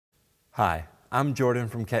Hi, I'm Jordan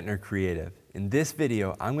from Kettner Creative. In this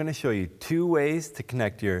video, I'm going to show you two ways to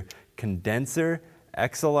connect your condenser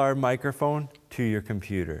XLR microphone to your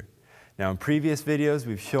computer. Now, in previous videos,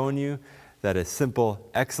 we've shown you that a simple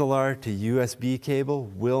XLR to USB cable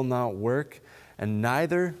will not work, and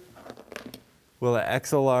neither will an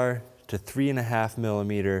XLR to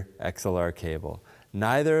 3.5mm XLR cable.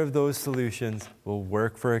 Neither of those solutions will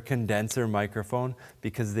work for a condenser microphone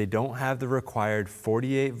because they don't have the required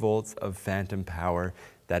 48 volts of phantom power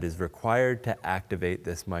that is required to activate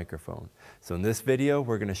this microphone. So in this video,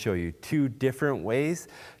 we're going to show you two different ways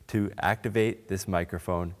to activate this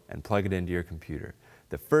microphone and plug it into your computer.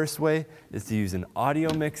 The first way is to use an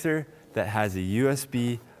audio mixer that has a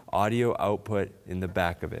USB audio output in the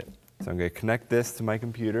back of it. So I'm going to connect this to my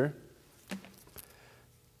computer.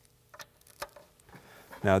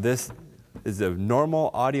 Now this is a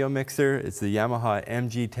normal audio mixer. It's the Yamaha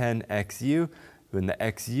MG10 XU, and the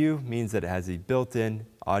XU means that it has a built-in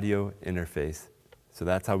audio interface. So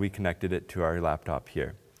that's how we connected it to our laptop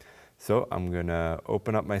here. So I'm going to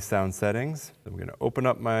open up my sound settings. I'm going to open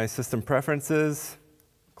up my system preferences,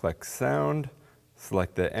 click sound,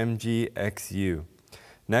 select the MG XU.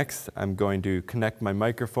 Next, I'm going to connect my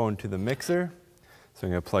microphone to the mixer. So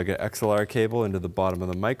I'm going to plug an XLR cable into the bottom of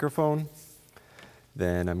the microphone.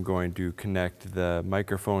 Then I'm going to connect the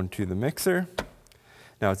microphone to the mixer.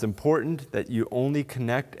 Now it's important that you only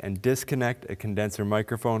connect and disconnect a condenser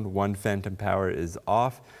microphone when phantom power is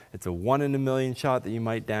off. It's a 1 in a million shot that you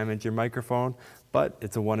might damage your microphone, but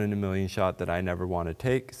it's a 1 in a million shot that I never want to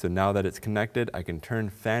take. So now that it's connected, I can turn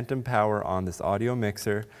phantom power on this audio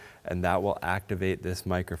mixer, and that will activate this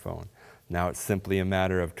microphone. Now it's simply a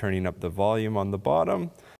matter of turning up the volume on the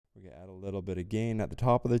bottom. We're going to add a little bit of gain at the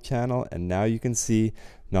top of the channel, and now you can see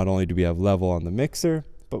not only do we have level on the mixer,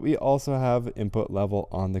 but we also have input level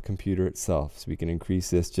on the computer itself. So we can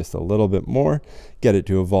increase this just a little bit more, get it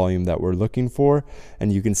to a volume that we're looking for,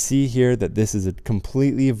 and you can see here that this is a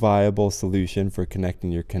completely viable solution for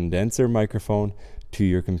connecting your condenser microphone to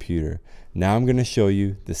your computer. Now I'm going to show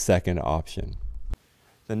you the second option.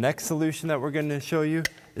 The next solution that we're going to show you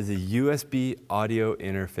is a USB audio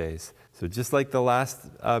interface. So just like the last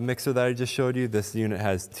mixer that I just showed you, this unit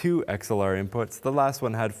has 2 XLR inputs. The last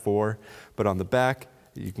one had 4, but on the back,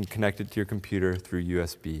 you can connect it to your computer through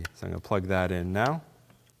USB. So I'm going to plug that in now.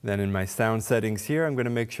 Then in my sound settings here, I'm going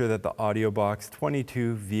to make sure that the audio box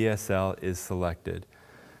 22 VSL is selected.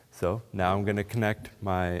 So now I'm going to connect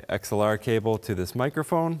my XLR cable to this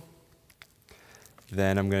microphone.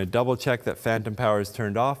 Then I'm going to double check that phantom power is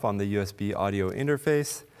turned off on the USB audio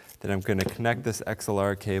interface. Then I'm going to connect this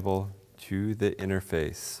XLR cable to the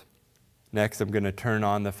interface. Next, I'm going to turn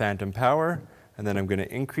on the phantom power, and then I'm going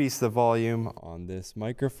to increase the volume on this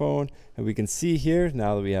microphone. And we can see here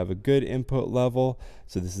now that we have a good input level.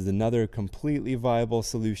 So this is another completely viable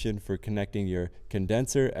solution for connecting your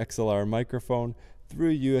condenser XLR microphone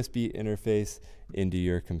through a USB interface into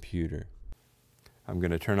your computer. I'm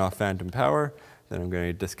going to turn off phantom power, then I'm going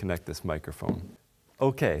to disconnect this microphone.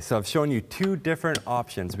 Okay, so I've shown you two different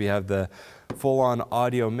options. We have the full-on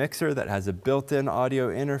audio mixer that has a built-in audio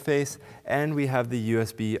interface, and we have the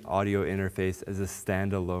USB audio interface as a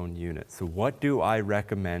standalone unit. So what do I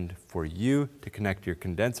recommend for you to connect your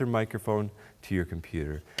condenser microphone to your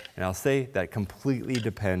computer? And I'll say that completely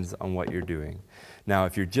depends on what you're doing. Now,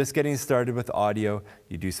 if you're just getting started with audio,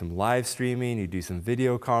 you do some live streaming, you do some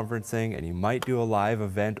video conferencing, and you might do a live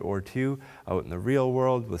event or two out in the real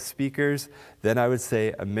world with speakers, then I would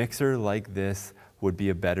say a mixer like this would be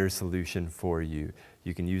a better solution for you.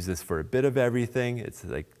 You can use this for a bit of everything. It's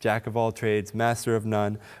like jack of all trades, master of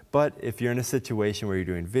none. But if you're in a situation where you're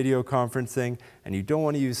doing video conferencing and you don't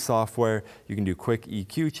want to use software, you can do quick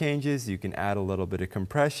EQ changes. You can add a little bit of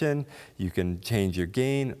compression. You can change your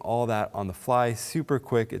gain, all that on the fly, super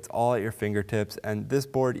quick. It's all at your fingertips. And this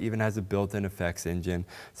board even has a built-in effects engine.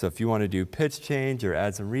 So if you want to do pitch change or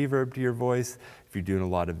add some reverb to your voice, if you're doing a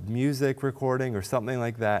lot of music recording or something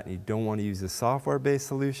like that and you don't want to use a software-based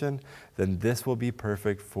solution, then this will be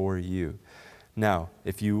perfect for you. Now,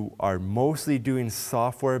 if you are mostly doing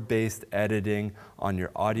software-based editing on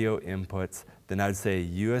your audio inputs, then I'd say a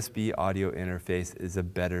USB audio interface is a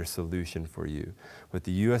better solution for you. With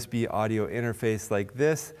the USB audio interface like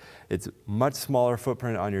this, it's much smaller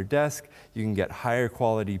footprint on your desk. You can get higher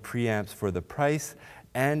quality preamps for the price.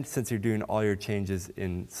 And since you're doing all your changes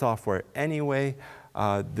in software anyway,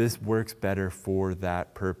 this works better for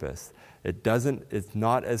that purpose. It's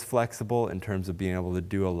not as flexible in terms of being able to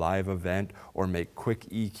do a live event or make quick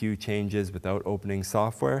EQ changes without opening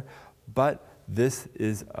software, but this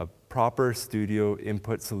is a proper studio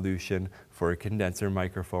input solution for a condenser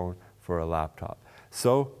microphone for a laptop.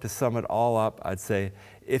 So to sum it all up, I'd say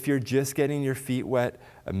if you're just getting your feet wet,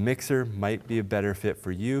 a mixer might be a better fit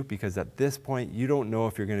for you, because at this point, you don't know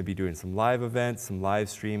if you're going to be doing some live events, some live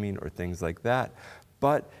streaming, or things like that.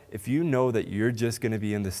 But if you know that you're just going to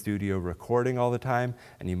be in the studio recording all the time,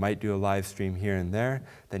 and you might do a live stream here and there,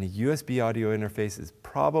 then a USB audio interface is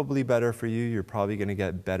probably better for you. You're probably going to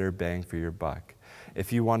get better bang for your buck.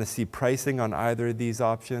 If you want to see pricing on either of these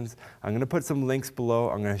options, I'm going to put some links below.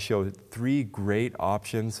 I'm going to show 3 great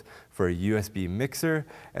options for a USB mixer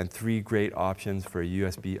and 3 great options for a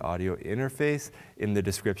USB audio interface in the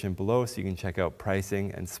description below, so you can check out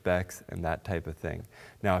pricing and specs and that type of thing.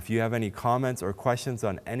 Now, if you have any comments or questions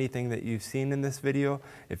on anything that you've seen in this video,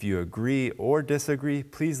 if you agree or disagree,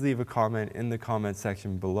 please leave a comment in the comment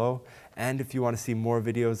section below. And if you want to see more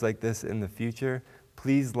videos like this in the future,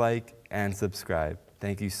 please like and subscribe.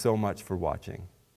 Thank you so much for watching.